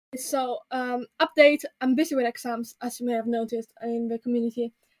So, update, I'm busy with exams, as you may have noticed in the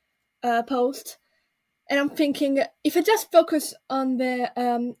community post. And I'm thinking, if I just focus on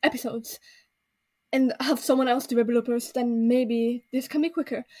the episodes and have someone else do the bloopers, then maybe this can be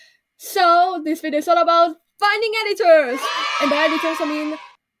quicker. So, this video is all about finding editors! And by editors,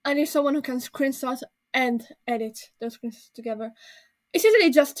 I need someone who can screenshot and edit those screenshots together. It's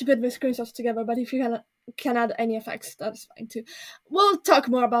usually just to put the screenshots together, but if you can add any effects, that's fine too. We'll talk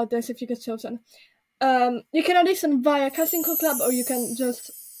more about this if you get chosen. You can audition via Casting Call Club, or you can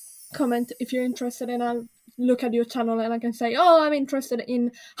just comment if you're interested, and I'll look at your channel and I can say, oh, I'm interested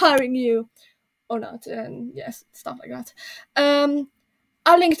in hiring you or not, and yes, stuff like that.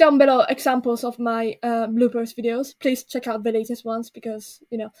 I'll link down below examples of my bloopers videos. Please check out the latest ones, because,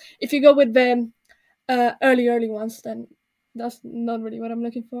 you know, if you go with the early ones, then that's not really what I'm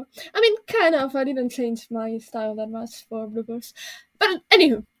looking for. I mean, kind of. I didn't change my style that much for bloopers. But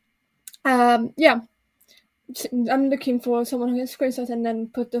anywho, yeah. I'm looking for someone who can screenshot and then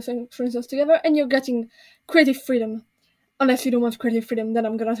put those screenshots together, and you're getting creative freedom. Unless you don't want creative freedom, then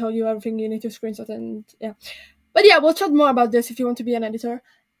I'm gonna tell you everything you need to screenshot, and yeah. But yeah, we'll chat more about this if you want to be an editor.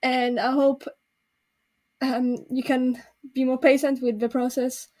 And I hope you can be more patient with the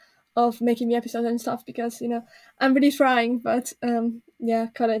process of making the episodes and stuff, because, you know, I'm really trying, but yeah,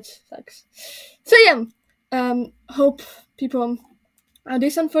 college sucks. So yeah, hope people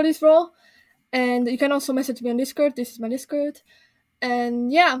audition for this role, and you can also message me on Discord. This is my Discord,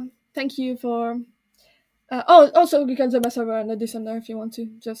 and yeah, thank you for. Also you can join my server and audition there if you want to.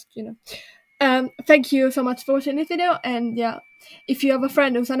 Just, you know, thank you so much for watching this video, and yeah, if you have a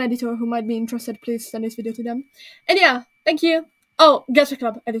friend who's an editor who might be interested, please send this video to them. And yeah, thank you. Oh, Gacha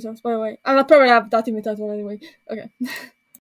Club editors, by the way. I'll probably have that in the title anyway. Okay.